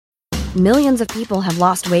Millions of people have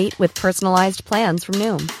lost weight with personalized plans from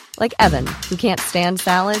Noom. Like Evan, who can't stand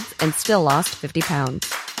salads and still lost 50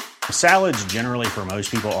 pounds. Salads generally for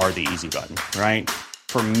most people are the easy button, right?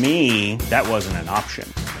 For me, that wasn't an option.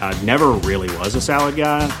 I never really was a salad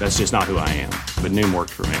guy. That's just not who I am. But Noom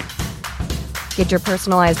worked for me. Get your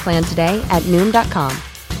personalized plan today at Noom.com.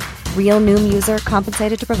 Real Noom user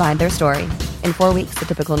compensated to provide their story. In 4 weeks, the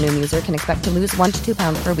typical Noom user can expect to lose 1 to 2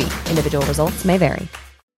 pounds per week. Individual results may vary.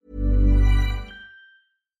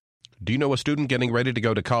 Do you know a student getting ready to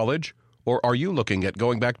go to college? Or are you looking at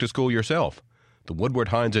going back to school yourself? The Woodward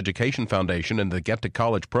Hines Education Foundation and the Get to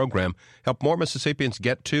College program help more Mississippians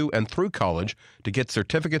get to and through college to get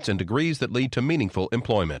certificates and degrees that lead to meaningful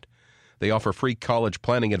employment. They offer free college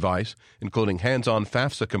planning advice, including hands-on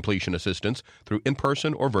FAFSA completion assistance through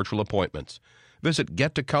in-person or virtual appointments. Visit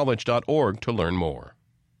gettocollege.org to learn more.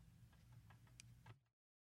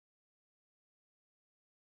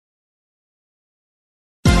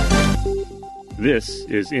 This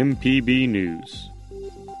is MPB News.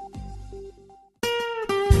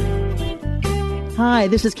 Hi,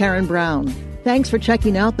 this is Karen Brown. Thanks for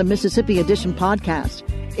checking out the Mississippi Edition podcast.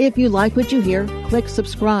 If you like what you hear, click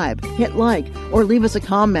subscribe, hit like, or leave us a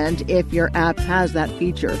comment if your app has that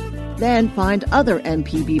feature. Then find other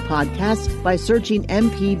MPB podcasts by searching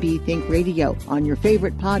MPB Think Radio on your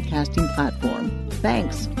favorite podcasting platform.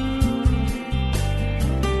 Thanks.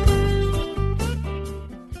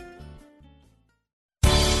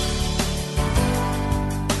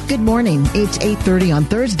 Good morning. It's 8:30 on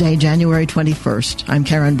Thursday, January 21st. I'm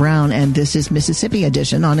Karen Brown, and this is Mississippi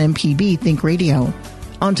Edition on MPB Think Radio.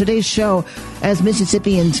 On today's show, as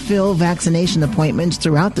Mississippians fill vaccination appointments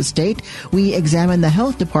throughout the state, we examine the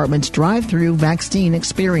health department's drive-through vaccine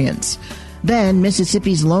experience. Then,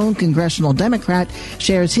 Mississippi's lone congressional Democrat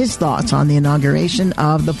shares his thoughts on the inauguration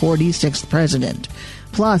of the 46th president.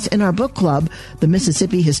 Plus, in our book club, the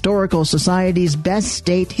Mississippi Historical Society's Best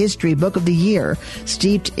State History Book of the Year,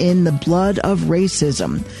 Steeped in the Blood of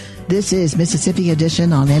Racism. This is Mississippi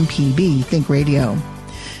Edition on MPB Think Radio.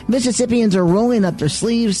 Mississippians are rolling up their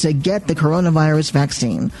sleeves to get the coronavirus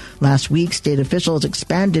vaccine. Last week, state officials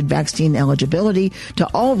expanded vaccine eligibility to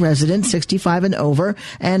all residents 65 and over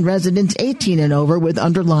and residents 18 and over with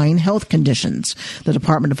underlying health conditions. The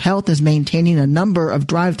Department of Health is maintaining a number of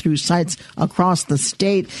drive-through sites across the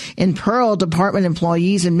state. In Pearl, department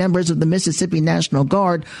employees and members of the Mississippi National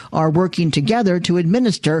Guard are working together to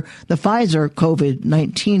administer the Pfizer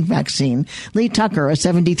COVID-19 vaccine. Lee Tucker, a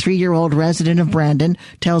 73-year-old resident of Brandon,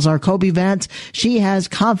 tells our Kobe Vance she has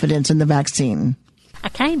confidence in the vaccine. I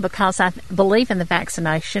came because I believe in the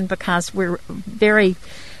vaccination, because we're very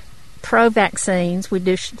pro-vaccines. We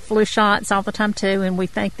do flu shots all the time, too, and we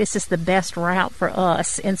think this is the best route for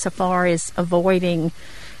us insofar as avoiding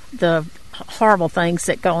the horrible things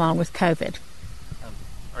that go along with COVID.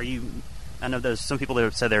 I know there's some people that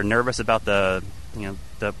have said they're nervous about the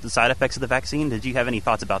side effects of the vaccine. Did you have any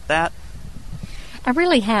thoughts about that? I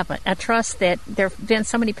really haven't. I trust that there have been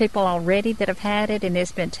so many people already that have had it, and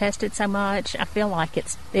it's been tested so much. I feel like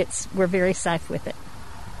we're very safe with it.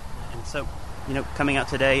 And so, coming out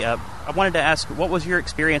today, I wanted to ask, what was your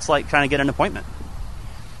experience like trying to get an appointment?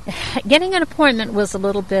 Getting an appointment was a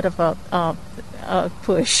little bit of a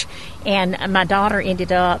push, and my daughter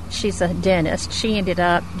she's a dentist, she ended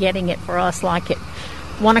up getting it for us like at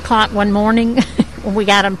 1 o'clock one morning. We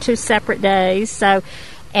got them 2 separate days, so,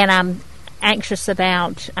 and I am anxious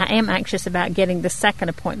about getting the second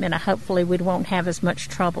appointment. Hopefully we won't have as much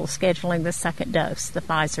trouble scheduling the second dose, the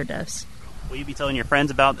Pfizer dose. Will you be telling your friends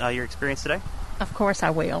about your experience today? Of course I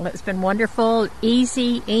will. It's been wonderful,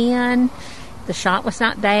 easy in. The shot was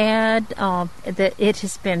not bad. It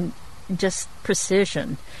has been just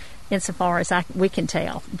precision insofar as we can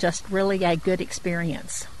tell. Just really a good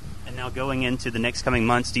experience. And now going into the next coming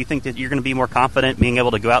months, do you think that you're going to be more confident being able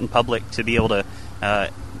to go out in public to be able to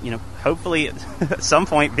hopefully at some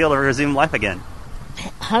point be able to resume life again?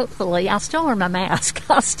 Hopefully. I'll still wear my mask.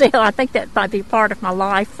 I think that might be part of my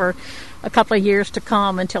life for a couple of years to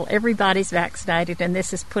come until everybody's vaccinated and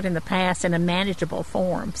this is put in the past in a manageable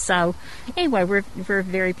form. So anyway, we're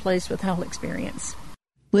very pleased with the whole experience.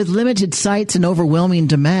 With limited sites and overwhelming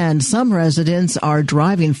demand, some residents are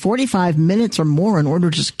driving 45 minutes or more in order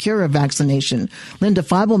to secure a vaccination. Linda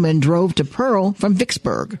Feibelman drove to Pearl from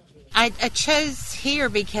Vicksburg. I chose here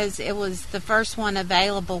because it was the first one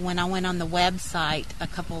available when I went on the website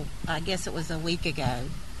a week ago.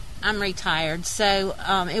 I'm retired, so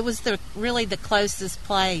it was really the closest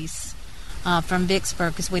place from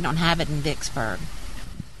Vicksburg because we don't have it in Vicksburg.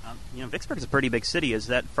 Vicksburg is a pretty big city. Is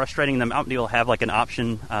that frustrating them out? Do you have like an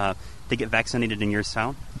option to get vaccinated in your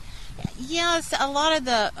town? Yes, a lot of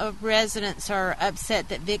the residents are upset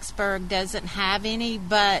that Vicksburg doesn't have any,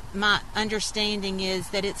 but my understanding is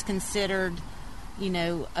that it's considered,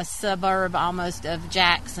 a suburb almost of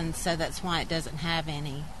Jackson, so that's why it doesn't have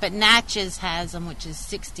any. But Natchez has them, which is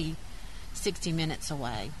 60 minutes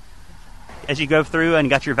away. As you go through and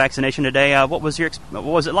got your vaccination today, what was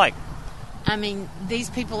it like? I mean, these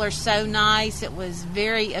people are so nice. It was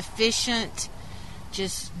very efficient.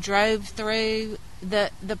 Just drove through.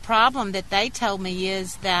 The problem that they told me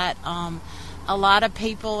is that a lot of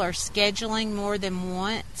people are scheduling more than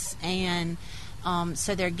once, and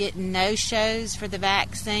so they're getting no-shows for the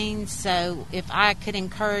vaccine. So if I could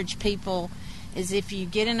encourage people, is if you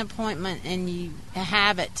get an appointment and you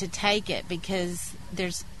have it, to take it, because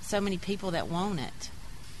there's so many people that want it.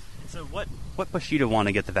 So what pushed you to want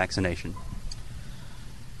to get the vaccination?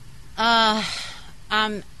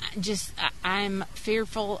 I'm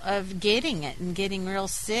fearful of getting it and getting real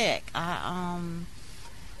sick. I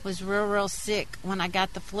was real sick when I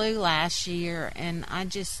got the flu last year, and I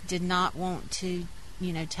just did not want to,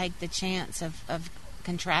 take the chance of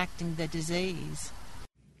contracting the disease.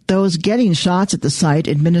 Those getting shots at the site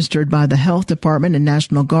administered by the Health Department and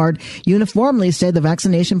National Guard uniformly say the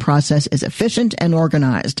vaccination process is efficient and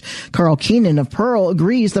organized. Carl Keenan of Pearl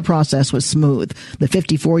agrees the process was smooth. The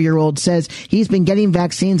 54-year-old says he's been getting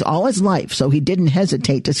vaccines all his life, so he didn't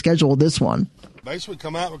hesitate to schedule this one. Basically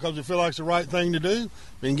come out because we feel like it's the right thing to do.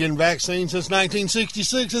 Been getting vaccines since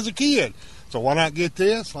 1966 as a kid. So why not get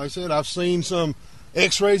this? Like I said, I've seen some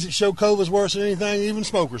x-rays that show COVID's worse than anything, even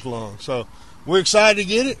smokers' lungs. So we're excited to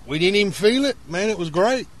get it. We didn't even feel it. Man, it was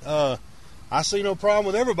great. I see no problem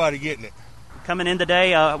with everybody getting it. Coming in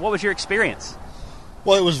today, what was your experience?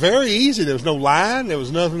 Well, it was very easy. There was no line. There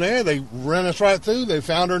was nothing there. They ran us right through. They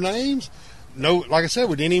found our names. Like I said,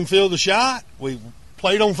 we didn't even feel the shot. We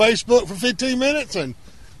played on Facebook for 15 minutes, and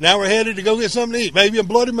now we're headed to go get something to eat, maybe a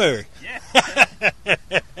Bloody Mary. Yeah.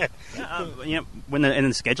 In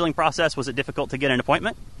the scheduling process, was it difficult to get an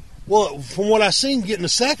appointment? Well, from what I've seen, getting the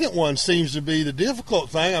second one seems to be the difficult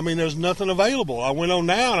thing. I mean, there's nothing available. I went on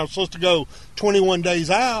now, and I'm supposed to go 21 days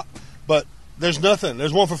out, but there's nothing.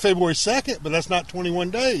 There's one for February 2nd, but that's not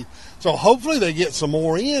 21 days. So hopefully they get some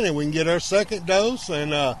more in, and we can get our second dose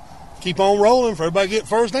and keep on rolling for everybody to get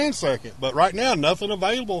first and second. But right now, nothing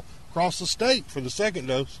available across the state for the second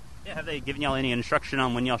dose. Yeah, have they given y'all any instruction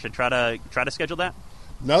on when y'all should try to schedule that?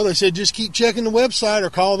 No, they said just keep checking the website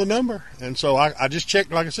or call the number. And so I just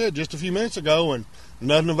checked, like I said, just a few minutes ago, and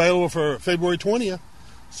nothing available for February 20th.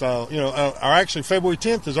 So, actually February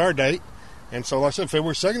 10th is our date. And so, like I said,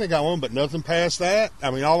 February 2nd they got one, but nothing past that.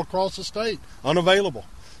 I mean, all across the state, unavailable.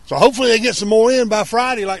 So hopefully they get some more in by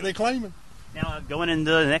Friday like they're claiming. Now, going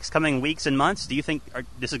into the next coming weeks and months, do you think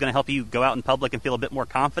this is going to help you go out in public and feel a bit more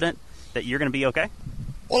confident that you're going to be okay?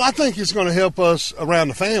 Well, I think it's going to help us around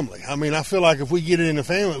the family. I mean, I feel like if we get it in the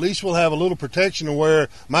family, at least we'll have a little protection of where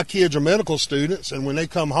my kids are medical students, and when they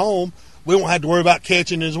come home, we won't have to worry about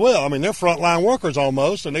catching it as well. I mean, they're frontline workers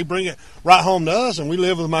almost, and they bring it right home to us, and we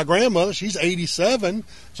live with my grandmother. She's 87,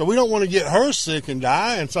 so we don't want to get her sick and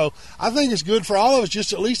die. And so I think it's good for all of us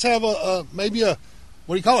just to at least have maybe a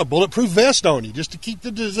bulletproof vest on you, just to keep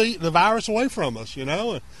the virus away from us,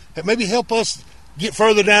 and maybe help us get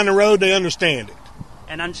further down the road. They understand it.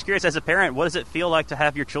 And I'm just curious, as a parent, what does it feel like to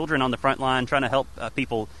have your children on the front line trying to help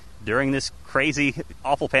people during this crazy,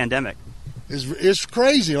 awful pandemic? It's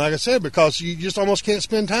crazy, like I said, because you just almost can't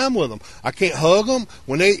spend time with them. I can't hug them.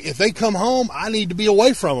 If they come home, I need to be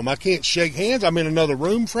away from them. I can't shake hands. I'm in another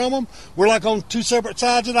room from them. We're like on two separate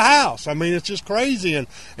sides of the house. I mean, it's just crazy. And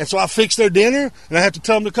so I fix their dinner, and I have to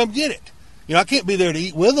tell them to come get it. I can't be there to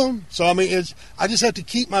eat with them. So, I mean, I just have to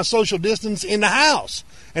keep my social distance in the house.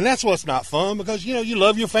 And that's what's not fun because, you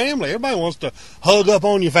love your family. Everybody wants to hug up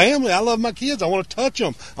on your family. I love my kids. I want to touch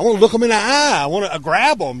them. I want to look them in the eye. I want to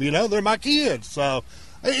grab them. They're my kids. So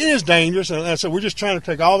it is dangerous. And so we're just trying to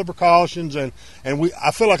take all the precautions. And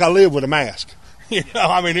I feel like I live with a mask.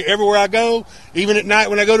 I mean, everywhere I go, even at night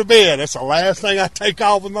when I go to bed, that's the last thing I take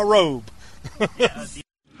off with my robe.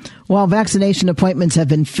 While vaccination appointments have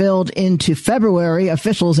been filled into February,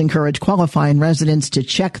 officials encourage qualifying residents to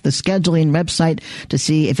check the scheduling website to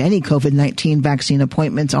see if any COVID-19 vaccine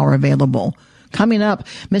appointments are available. Coming up,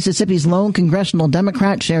 Mississippi's lone congressional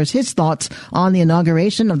Democrat shares his thoughts on the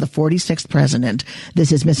inauguration of the 46th president.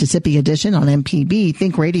 This is Mississippi Edition on MPB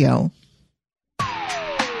Think Radio.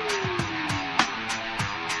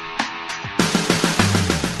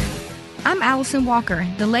 I'm Allison Walker,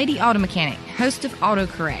 the Lady Auto Mechanic, host of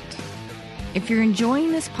AutoCorrect. If you're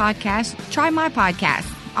enjoying this podcast, try my podcast,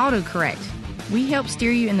 AutoCorrect. We help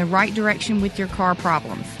steer you in the right direction with your car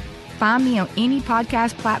problems. find me on any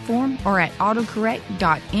podcast platform or at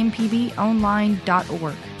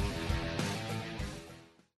autocorrect.mpbonline.org.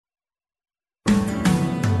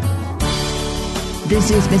 This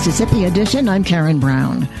is Mississippi Edition. I'm Karen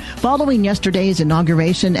Brown. Following yesterday's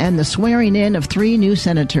inauguration and the swearing in of 3 new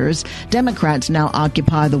senators, Democrats now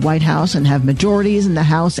occupy the White House and have majorities in the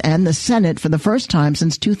House and the Senate for the first time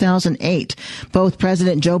since 2008. Both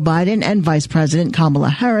President Joe Biden and Vice President Kamala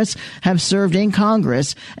Harris have served in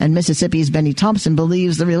Congress, and Mississippi's Benny Thompson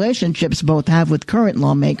believes the relationships both have with current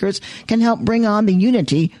lawmakers can help bring on the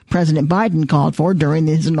unity President Biden called for during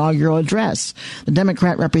his inaugural address. The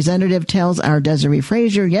Democrat representative tells our Desiree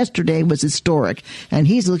Frazier yesterday was historic, and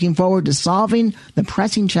he's looking forward to solving the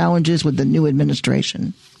pressing challenges with the new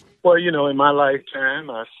administration. Well, in my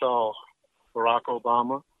lifetime, I saw Barack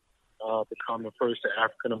Obama become the first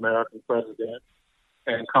African-American president,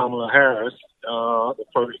 and Kamala Harris, the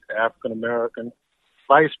first African-American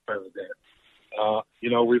vice president.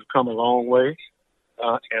 We've come a long way,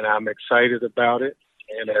 and I'm excited about it.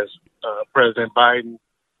 And as President Biden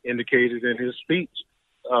indicated in his speech,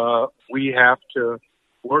 we have to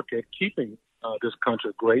work at keeping this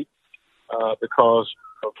country great because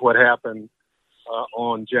of what happened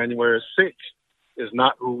on January 6th is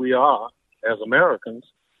not who we are as Americans,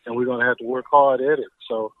 and we're going to have to work hard at it.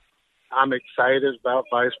 So I'm excited about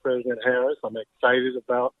Vice President Harris. I'm excited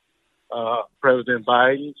about President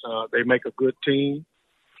Biden. They make a good team,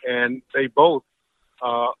 and they both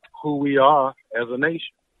who we are as a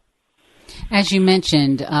nation. As you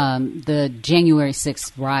mentioned, the January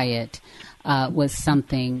 6th riot was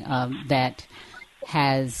something that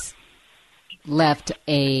has left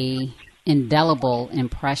a indelible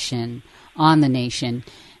impression on the nation.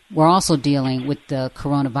 We're also dealing with the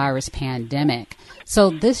coronavirus pandemic.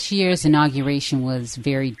 So this year's inauguration was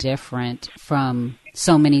very different from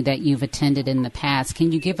so many that you've attended in the past.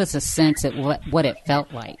 Can you give us a sense of what it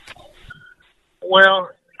felt like?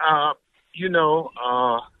 Well, I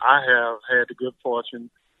have had the good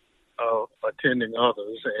fortune of attending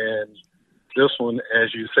others, and this one,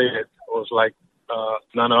 as you said, was like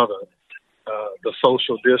none other. The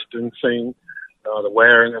social distancing, the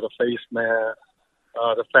wearing of the face mask,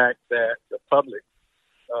 the fact that the public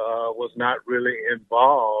was not really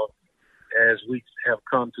involved as we have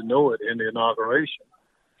come to know it in the inauguration,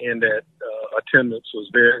 and that attendance was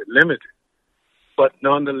very limited. But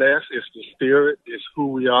nonetheless, it's the spirit, it's who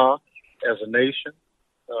we are as a nation.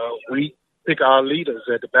 We pick our leaders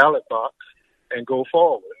at the ballot box and go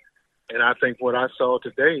forward. And I think what I saw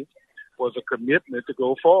today was a commitment to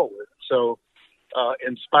go forward. So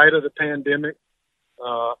in spite of the pandemic,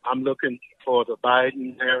 I'm looking for the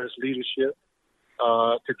Biden-Harris leadership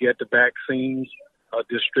to get the vaccines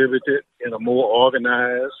distributed in a more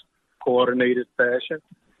organized, coordinated fashion.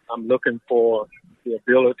 I'm looking for the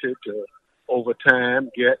ability to, over time,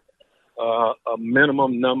 get a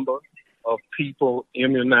minimum number of people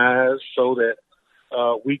immunized so that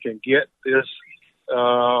we can get this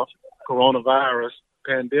coronavirus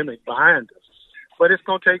pandemic behind us. But it's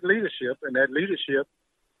going to take leadership, and that leadership,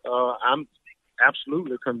 I'm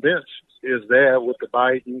absolutely convinced, is there with the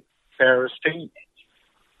Biden-Harris team.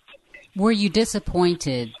 Were you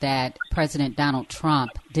disappointed that President Donald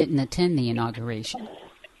Trump didn't attend the inauguration?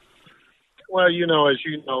 Well, as you know,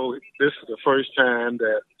 this is the first time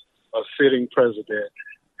that a sitting president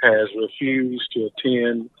has refused to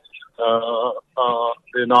attend the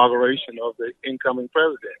inauguration of the incoming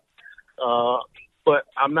president. But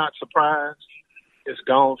I'm not surprised. It's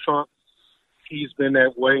Donald Trump. He's been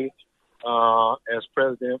that way as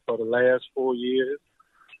president for the last 4 years.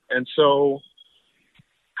 And so,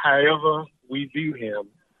 however we view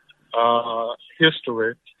him,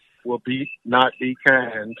 history will not be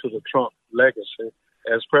kind to the Trump legacy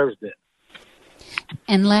as president.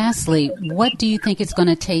 And lastly, what do you think it's going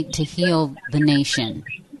to take to heal the nation?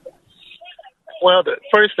 Well, the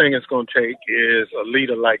first thing it's going to take is a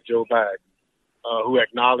leader like Joe Biden, who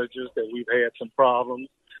acknowledges that we've had some problems.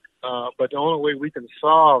 But the only way we can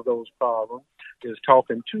solve those problems is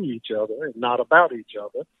talking to each other and not about each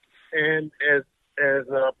other. And as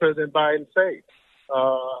President Biden said,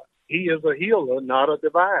 he is a healer, not a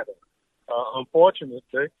divider.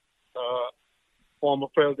 Unfortunately, former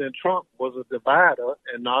President Trump was a divider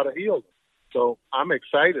and not a healer. So I'm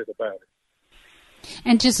excited about it.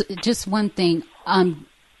 And just one thing,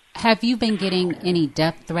 have you been getting any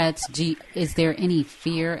death threats? Is there any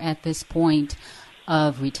fear at this point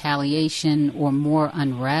of retaliation or more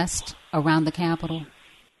unrest around the Capitol?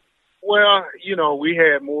 Well, we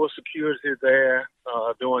had more security there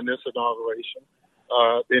during this inauguration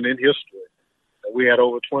than in history. We had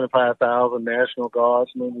over 25,000 National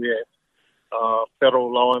Guardsmen. We had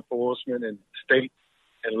federal law enforcement and state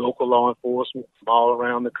and local law enforcement from all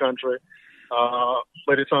around the country.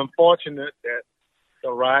 But it's unfortunate that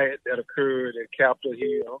the riot that occurred at Capitol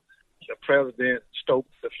Hill, the president stoked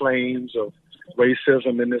the flames of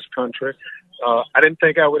racism in this country. I didn't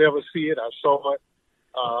think I would ever see it. I saw it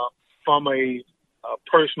from a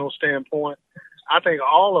personal standpoint. I think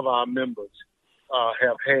all of our members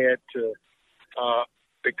have had to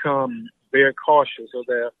become very cautious of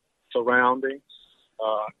their surroundings.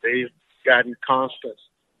 They've gotten constant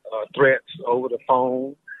threats over the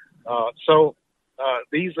phone. So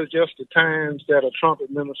these are just the times that a Trump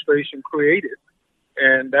administration created.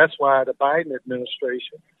 And that's why the Biden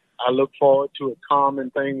administration, I look forward to it calming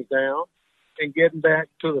things down and getting back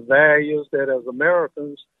to the values that as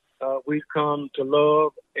Americans we've come to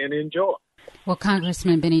love and enjoy. Well,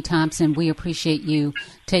 Congressman Benny Thompson, we appreciate you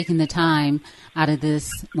taking the time out of this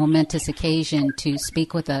momentous occasion to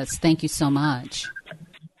speak with us. Thank you so much.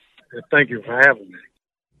 Thank you for having me.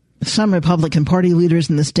 Some Republican Party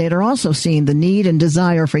leaders in the state are also seeing the need and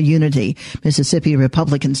desire for unity. Mississippi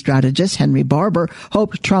Republican strategist Henry Barber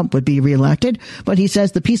hoped Trump would be reelected, but he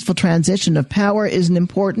says the peaceful transition of power is an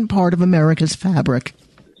important part of America's fabric.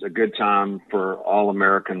 It's a good time for all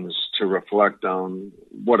Americans to reflect on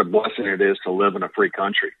what a blessing it is to live in a free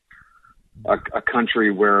country, a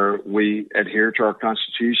country where we adhere to our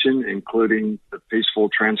Constitution, including the peaceful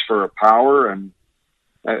transfer of power, and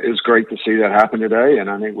it was great to see that happen today, and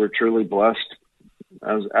I think we're truly blessed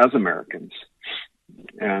as Americans.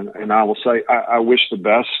 And I will say I wish the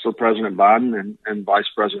best for President Biden and Vice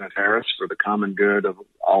President Harris for the common good of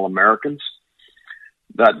all Americans.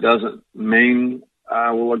 That doesn't mean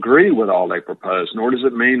I will agree with all they propose, nor does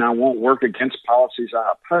it mean I won't work against policies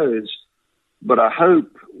I oppose, but I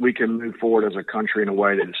hope we can move forward as a country in a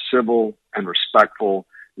way that is civil and respectful,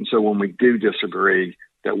 and so when we do disagree,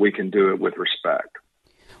 that we can do it with respect.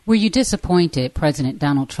 Were you disappointed President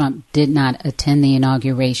Donald Trump did not attend the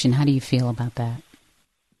inauguration? How do you feel about that?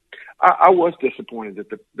 I was disappointed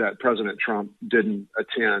that President Trump didn't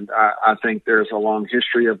attend. I think there's a long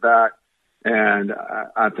history of that, and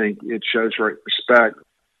I think it shows great respect.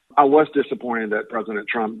 I was disappointed that President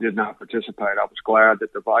Trump did not participate. I was glad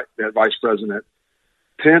that that Vice President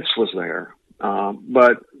Pence was there.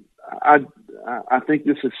 But I think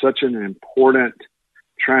this is such an important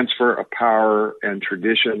transfer of power and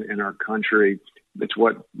tradition in our country. It's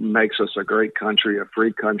what makes us a great country, a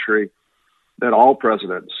free country, that all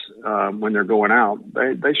presidents, when they're going out,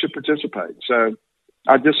 they should participate. So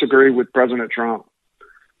I disagree with President Trump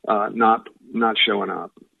not showing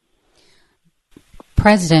up.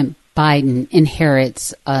 President Biden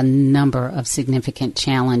inherits a number of significant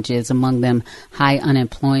challenges, among them high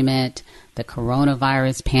unemployment, the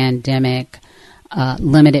coronavirus pandemic,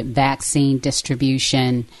 limited vaccine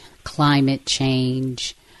distribution, climate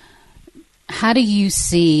change. How do you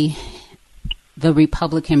see the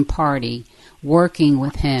Republican Party working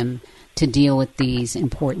with him to deal with these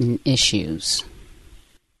important issues?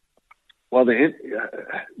 Well,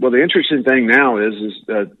 the interesting thing now is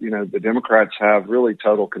that the Democrats have really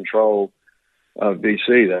total control of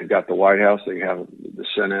D.C. They've got the White House, they have the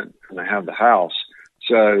Senate, and they have the House.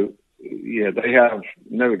 So they have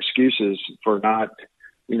no excuses for not,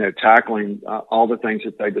 tackling all the things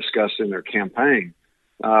that they discussed in their campaign.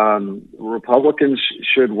 Republicans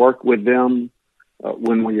should work with them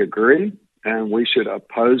when we agree, and we should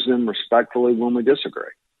oppose them respectfully when we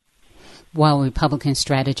disagree. Well, Republican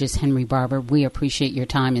strategist Henry Barber, we appreciate your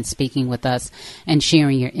time in speaking with us and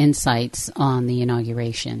sharing your insights on the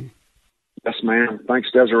inauguration. Yes, ma'am. Thanks,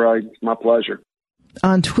 Desiree. It's my pleasure.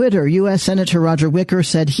 On Twitter, U.S. Senator Roger Wicker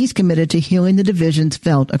said he's committed to healing the divisions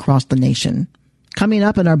felt across the nation. Coming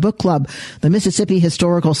up in our book club, the Mississippi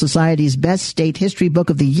Historical Society's Best State History Book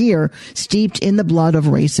of the Year, Steeped in the Blood of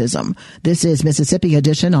Racism. This is Mississippi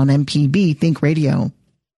Edition on MPB Think Radio.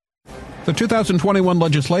 The 2021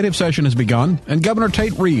 legislative session has begun, and Governor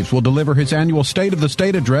Tate Reeves will deliver his annual State of the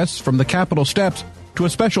State address from the Capitol steps to a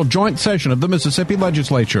special joint session of the Mississippi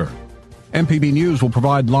Legislature. MPB News will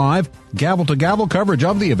provide live, gavel-to-gavel coverage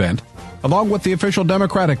of the event, along with the official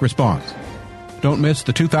Democratic response. Don't miss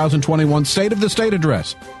the 2021 State of the State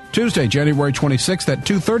address, Tuesday, January 26th at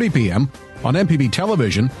 2:30 p.m. on MPB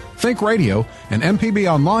Television, Think Radio, and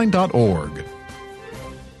mpbonline.org.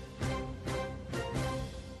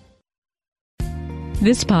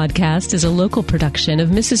 This podcast is a local production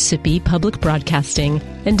of Mississippi Public Broadcasting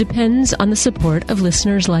and depends on the support of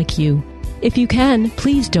listeners like you. If you can,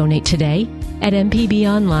 please donate today at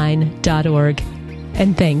mpbonline.org.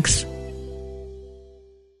 And thanks.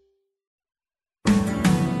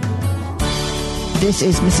 This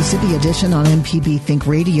is Mississippi Edition on MPB Think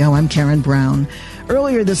Radio. I'm Karen Brown.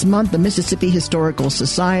 Earlier this month, the Mississippi Historical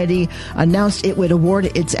Society announced it would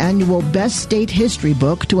award its annual Best State History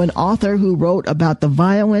book to an author who wrote about the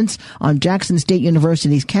violence on Jackson State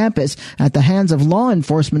University's campus at the hands of law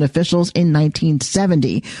enforcement officials in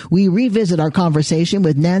 1970. We revisit our conversation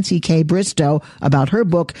with Nancy K. Bristow about her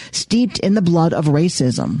book, Steeped in the Blood of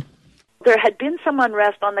Racism. There had been some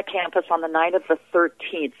unrest on the campus on the night of the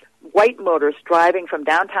 13th. White motorists driving from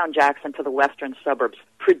downtown Jackson to the western suburbs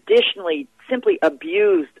traditionally simply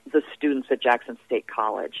abused the students at Jackson State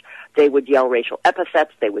College. They would yell racial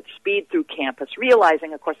epithets. They would speed through campus,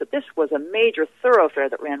 realizing, of course, that this was a major thoroughfare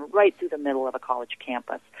that ran right through the middle of a college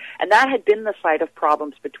campus. And that had been the site of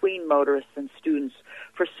problems between motorists and students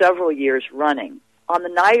for several years running. On the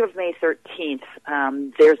night of May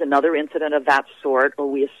 13th, there's another incident of that sort, or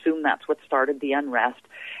we assume that's what started the unrest.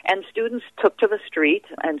 And students took to the street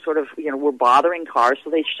and sort of, were bothering cars, so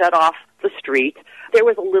they shut off the street. There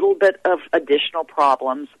was a little bit of additional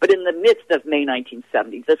problems, but in the midst of May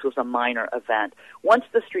 1970, this was a minor event. Once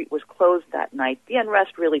the street was closed that night, the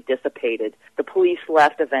unrest really dissipated. The police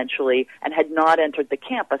left eventually and had not entered the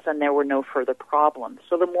campus, and there were no further problems.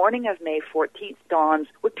 So the morning of May 14th dawns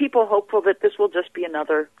with people hopeful that this will just be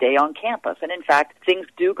another day on campus. And in fact, things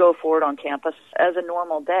do go forward on campus as a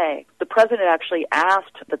normal day. The president actually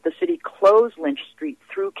asked that the city close Lynch Street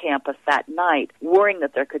through campus that night, worrying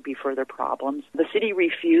that there could be further problems. The city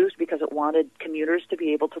refused because it wanted commuters to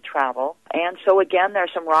be able to travel. And so again, there are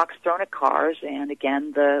some rocks thrown at cars, and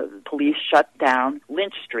again, the police shut down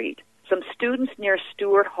Lynch Street. Some students near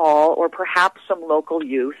Stewart Hall, or perhaps some local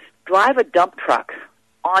youth, drive a dump truck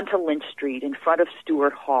onto Lynch Street in front of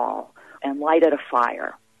Stewart Hall and light it a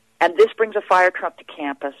fire. And this brings a fire truck to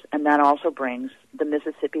campus, and that also brings the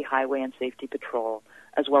Mississippi Highway and Safety Patrol,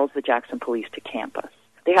 as well as the Jackson Police, to campus.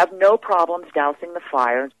 They have no problems dousing the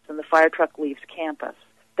fire, and the fire truck leaves campus.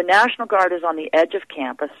 The National Guard is on the edge of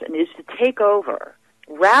campus and is to take over.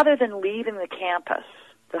 Rather than leaving the campus,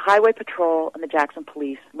 the Highway Patrol and the Jackson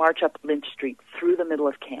Police march up Lynch Street through the middle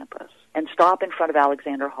of campus and stop in front of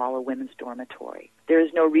Alexander Hall, a women's dormitory. There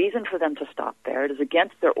is no reason for them to stop there. It is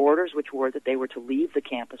against their orders, which were that they were to leave the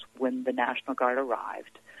campus when the National Guard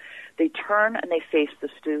arrived. They turn and they face the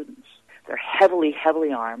students. They're heavily,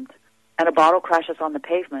 heavily armed, and a bottle crashes on the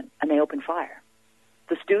pavement, and they open fire.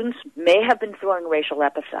 The students may have been throwing racial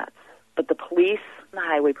epithets, but the police and the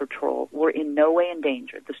Highway Patrol were in no way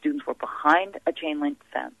endangered. The students were behind a chain-link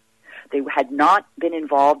fence. They had not been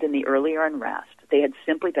involved in the earlier unrest. They had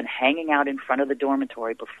simply been hanging out in front of the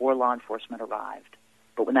dormitory before law enforcement arrived.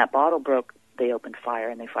 But when that bottle broke, they opened fire,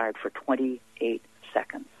 and they fired for 28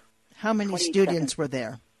 seconds. How many students were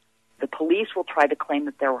there? The police will try to claim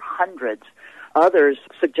that there were hundreds. Others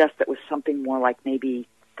suggest that it was something more like maybe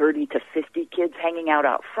 30 to 50 kids hanging out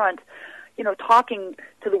front, talking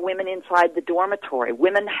to the women inside the dormitory.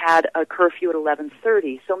 Women had a curfew at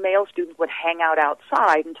 11:30, so male students would hang out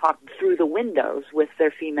outside and talk through the windows with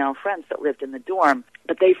their female friends that lived in the dorm.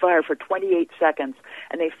 But they fire for 28 seconds,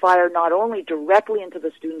 and they fire not only directly into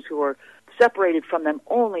the students who were separated from them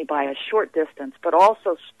only by a short distance, but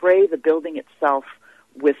also spray the building itself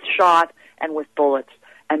with shot and with bullets,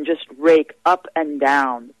 and just rake up and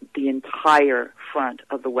down the entire front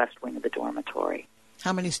of the west wing of the dormitory.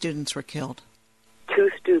 How many students were killed? 2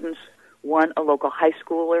 students, one a local high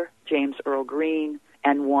schooler, James Earl Green,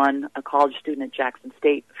 and one a college student at Jackson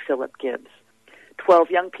State, Philip Gibbs. 12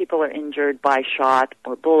 young people are injured by shot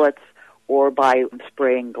or bullets or by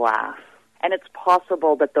spraying glass. And it's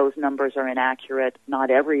possible that those numbers are inaccurate. Not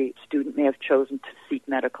every student may have chosen to seek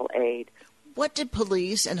medical aid. What did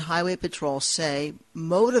police and Highway Patrol say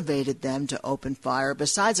motivated them to open fire?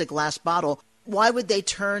 Besides a glass bottle, why would they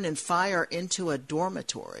turn and fire into a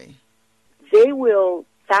dormitory? They will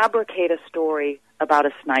fabricate a story about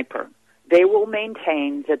a sniper. They will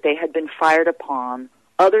maintain that they had been fired upon.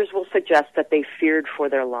 Others will suggest that they feared for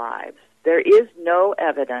their lives. There is no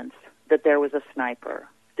evidence that there was a sniper.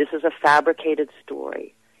 This is a fabricated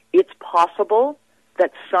story. It's possible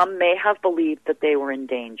that some may have believed that they were in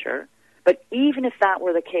danger. But even if that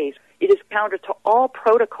were the case, it is counter to all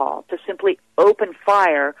protocol to simply open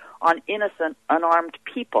fire on innocent, unarmed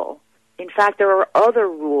people. In fact, there are other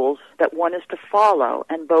rules that one is to follow,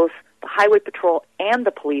 and both the Highway Patrol and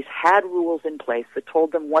the police had rules in place that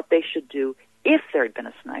told them what they should do if there had been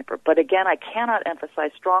a sniper. But again, I cannot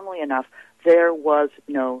emphasize strongly enough, there was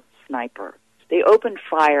no sniper. They opened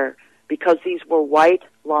fire because these were white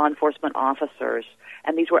law enforcement officers,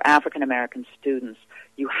 and these were African-American students.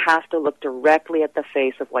 You have to look directly at the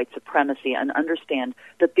face of white supremacy and understand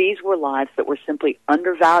that these were lives that were simply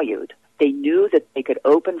undervalued. They knew that they could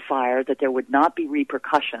open fire, that there would not be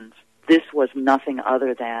repercussions. This was nothing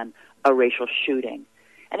other than a racial shooting.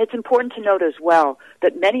 And it's important to note as well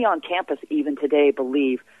that many on campus even today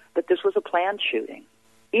believe that this was a planned shooting.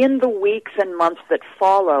 In the weeks and months that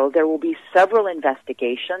follow, there will be several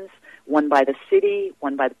investigations, one by the city,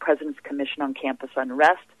 one by the President's Commission on Campus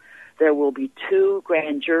Unrest. There will be 2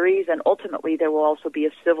 grand juries, and ultimately there will also be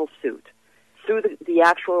a civil suit. Through the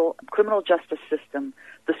actual criminal justice system,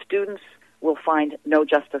 the students will find no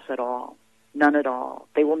justice at all, none at all.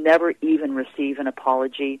 They will never even receive an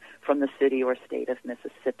apology from the city or state of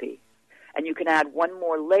Mississippi. And you can add one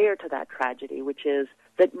more layer to that tragedy, which is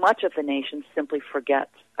that much of the nation simply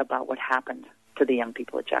forgets about what happened to the young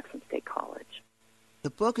people at Jackson State College.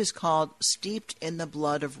 The book is called Steeped in the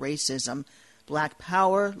Blood of Racism, Black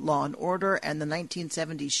Power, Law and Order, and the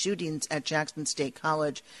 1970s Shootings at Jackson State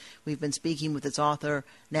College. We've been speaking with its author,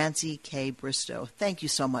 Nancy K. Bristow. Thank you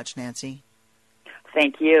so much, Nancy.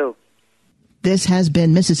 Thank you. This has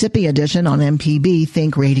been Mississippi Edition on MPB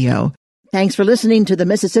Think Radio. Thanks for listening to the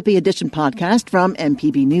Mississippi Edition podcast from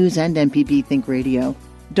MPB News and MPB Think Radio.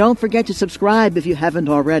 Don't forget to subscribe if you haven't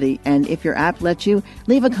already, and if your app lets you,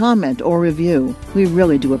 leave a comment or review. We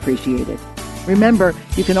really do appreciate it. Remember,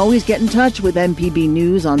 you can always get in touch with MPB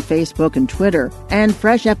News on Facebook and Twitter, and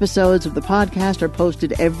fresh episodes of the podcast are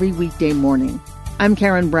posted every weekday morning. I'm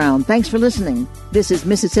Karen Brown. Thanks for listening. This is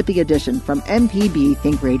Mississippi Edition from MPB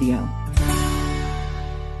Think Radio.